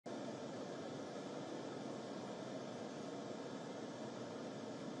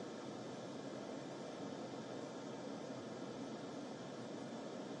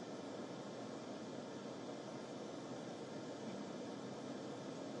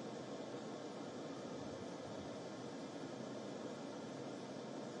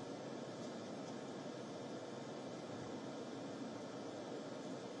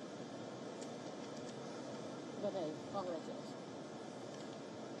Congratulations.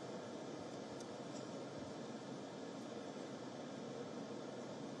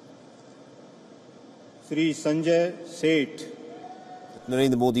 Shri Sanjay Seth.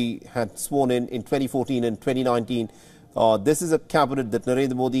 Narendra Modi had sworn in 2014 and 2019. This is a cabinet that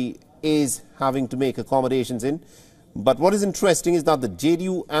Narendra Modi is having to make accommodations in. But what is interesting is that the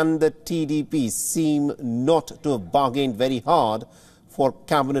JDU and the TDP seem not to have bargained very hard for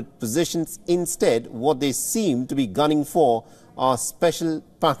cabinet positions. Instead, what they seem to be gunning for are special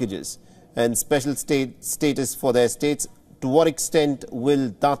packages and special status for their states. To what extent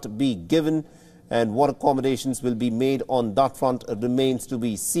will that be given and what accommodations will be made on that front remains to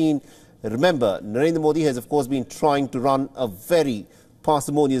be seen. Remember, Narendra Modi has, of course, been trying to run a very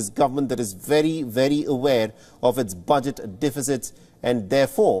parsimonious government that is very, very aware of its budget deficits, and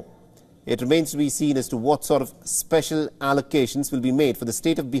therefore it remains to be seen as to what sort of special allocations will be made for the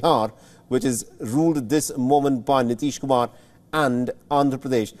state of Bihar, which is ruled at this moment by Nitish Kumar, and Andhra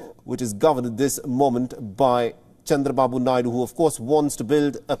Pradesh, which is governed at this moment by Chandrababu Naidu, who of course wants to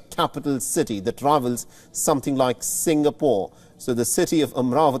build a capital city that rivals something like Singapore. So the city of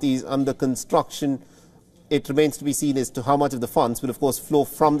Amravati is under construction. It remains to be seen as to how much of the funds will of course flow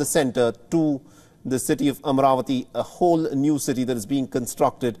from the centre to the city of Amravati, a whole new city that is being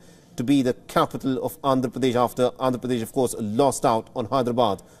constructed to be the capital of Andhra Pradesh after Andhra Pradesh of course lost out on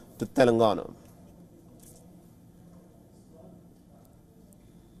Hyderabad to Telangana.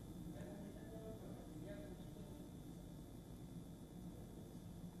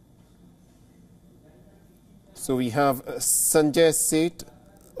 So we have Sanjay Seth,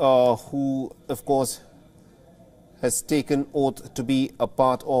 who of course has taken oath to be a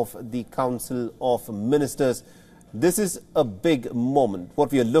part of the Council of Ministers. This is a big moment.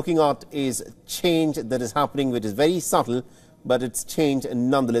 What we are looking at is change that is happening, which is very subtle, but it's change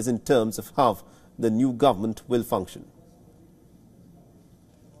nonetheless in terms of how the new government will function.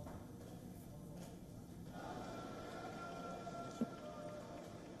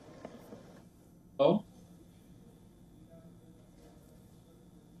 Hello?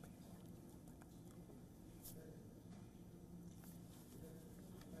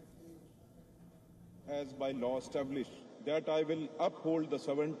 As by law established, that I will uphold the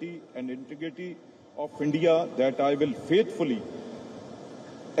sovereignty and integrity of India, that I will faithfully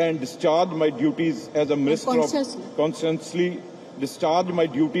and discharge my duties as a Minister conscientiously discharge my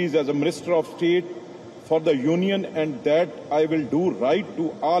duties as a Minister of State for the Union, and that I will do right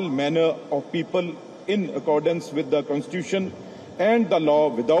to all manner of people in accordance with the Constitution and the law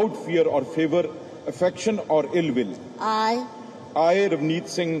without fear or favour, affection or ill will. I, Ravneet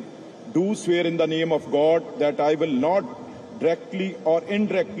Singh, do swear in the name of God that I will not directly or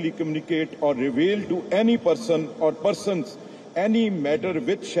indirectly communicate or reveal to any person or persons any matter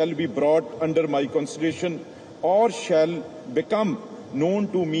which shall be brought under my consideration or shall become known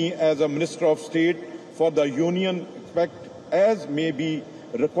to me as a Minister of State for the Union, except as may be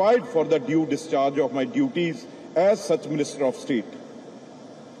required for the due discharge of my duties as such Minister of State.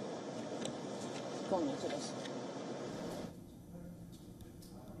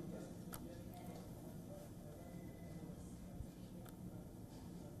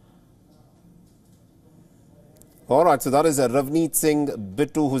 All right, so that is Ravneet Singh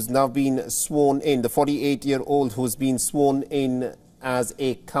Bittu, who's now been sworn in, the 48-year-old who's been sworn in as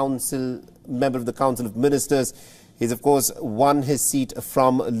a member of the Council of Ministers. He's, of course, won his seat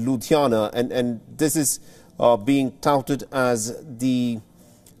from Ludhiana, and this is being touted as the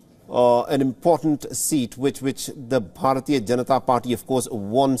an important seat which the Bharatiya Janata Party, of course,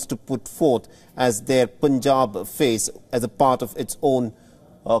 wants to put forth as their Punjab face as a part of its own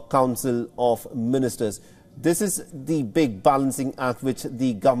Council of Ministers. This is the big balancing act which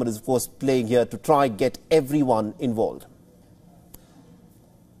the government is, of course, playing here to try get everyone involved.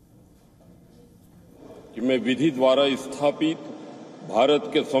 कि मैं विधि द्वारा स्थापित भारत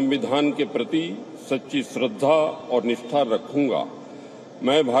के संविधान के प्रति सच्ची श्रद्धा और निष्ठा रखूंगा।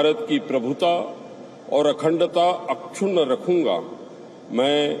 मैं भारत की प्रभुता और अखंडता अक्षुण्ण रखूंगा।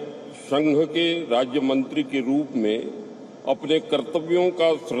 मैं संघ के राज्य मंत्री के रूप में अपने कर्तव्यों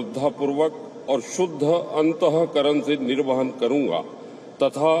का श्रद्धापूर्वक और शुद्ध अंतःकरण से निर्वहन करूंगा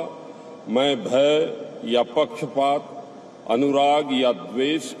तथा मैं भय या पक्षपात, अनुराग या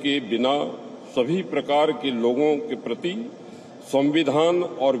द्वेष के बिना सभी प्रकार के लोगों के प्रति संविधान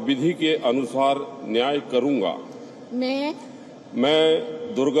और विधि के अनुसार न्याय करूंगा।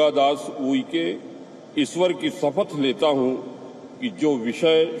 मैं दुर्गादास उइके ईश्वर की शपथ लेता हूं कि जो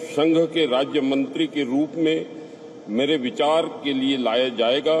विषय संघ के राज्य मंत्री के रूप में मेरे विचार के लिए लाया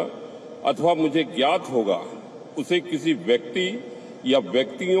जाएगा अथवा मुझे ज्ञात होगा, उसे किसी व्यक्ति या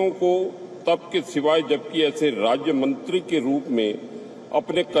व्यक्तियों को तब के सिवाय जबकि ऐसे राज्य मंत्री के रूप में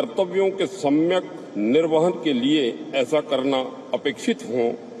अपने कर्तव्यों के सम्यक निर्वहन के लिए ऐसा करना अपेक्षित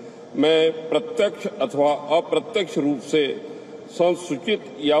हो, मैं प्रत्यक्ष अथवा अप्रत्यक्ष रूप से संसूचित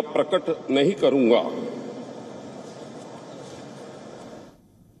या प्रकट नहीं करूंगा।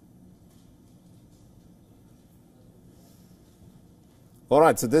 All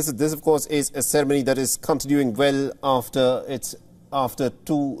right, so this of course is a ceremony that is continuing well after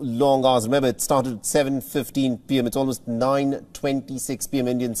 2 long hours. Remember, it started at 7:15 p.m. It's almost 9:26 p.m.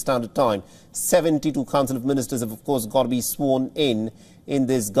 Indian Standard Time. 72 Council of Ministers have of course got to be sworn in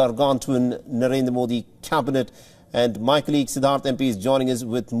this gargantuan Narendra Modi cabinet. And my colleague Siddharth MP is joining us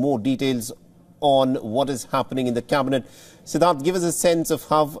with more details on what is happening in the cabinet. Siddharth, give us a sense of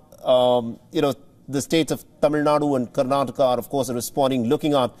how the states of Tamil Nadu and Karnataka are, of course, responding,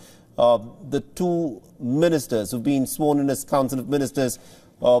 looking at the 2 ministers who've been sworn in as Council of Ministers.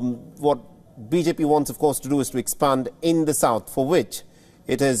 What BJP wants, of course, to do is to expand in the south, for which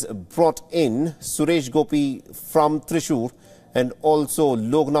it has brought in Suresh Gopi from Thrissur and also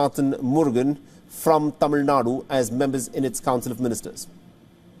Loganathan Murugan from Tamil Nadu as members in its Council of Ministers.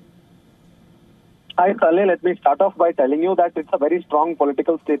 Hi, Saleh. Let me start off by telling you that it's a very strong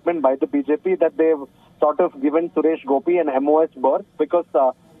political statement by the BJP that they've sort of given Suresh Gopi an MOS berth, because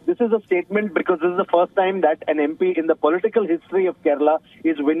this is a statement because this is the first time that an MP in the political history of Kerala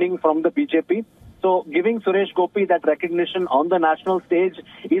is winning from the BJP. So giving Suresh Gopi that recognition on the national stage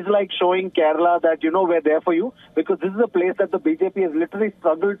is like showing Kerala that, we're there for you, because this is a place that the BJP has literally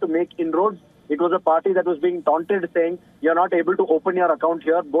struggled to make inroads. It was a party that was being taunted, saying you're not able to open your account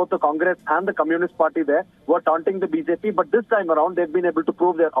here. Both the Congress and the Communist Party there were taunting the BJP. But this time around, they've been able to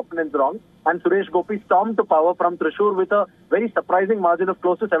prove their opponents wrong. And Suresh Gopi stormed to power from Thrissur with a very surprising margin of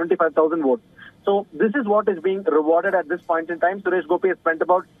close to 75,000 votes. So this is what is being rewarded at this point in time. Suresh Gopi has spent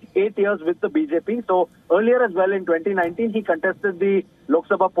about 8 years with the BJP. So earlier as well in 2019, he contested the Lok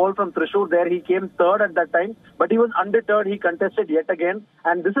Sabha poll from Thrissur. There he came third at that time, but he was undeterred. He contested yet again.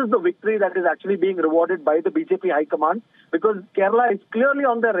 And this is the victory that is actually being rewarded by the BJP High Command, because Kerala is clearly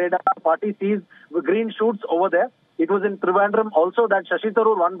on their radar. The party sees green shoots over there. It was in Trivandrum also that Shashi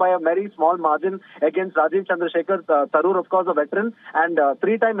Tharoor won by a very small margin against Rajiv Chandrasekhar. Tharoor, of course, a veteran, and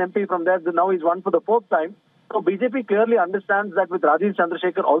 3-time MP from there. Now he's won for the 4th time. So BJP clearly understands that with Rajiv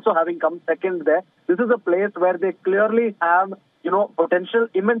Chandrasekhar also having come second there, this is a place where they clearly have, potential,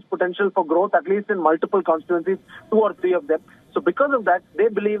 immense potential for growth, at least in multiple constituencies, 2 or 3 of them. So because of that, they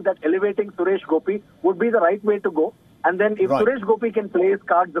believe that elevating Suresh Gopi would be the right way to go. And then if Suresh Gopi can play his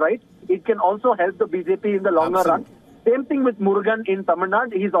cards right, it can also help the BJP in the longer run. Same thing with Murugan in Tamil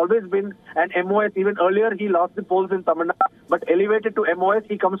Nadu. He's always been an MOS. Even earlier, he lost the polls in Tamil Nadu, but elevated to MOS.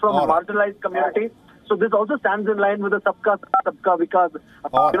 He comes from a marginalized community. So this also stands in line with the Sabka Saath, Sabka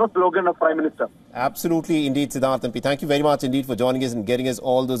Vikas, slogan of Prime Minister. Absolutely, indeed, Siddharth MP. Thank you very much indeed for joining us and getting us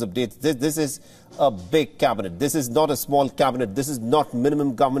all those updates. This is a big cabinet. This is not a small cabinet. This is not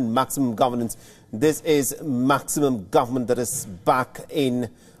minimum government, maximum governance. This is maximum government that is back in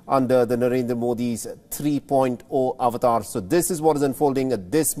under the Narendra Modi's 3.0 avatar. So this is what is unfolding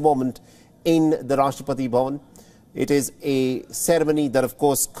at this moment in the Rashtrapati Bhavan. It is a ceremony that, of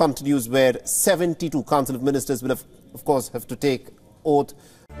course, continues where 72 Council of Ministers will, of course, have to take oath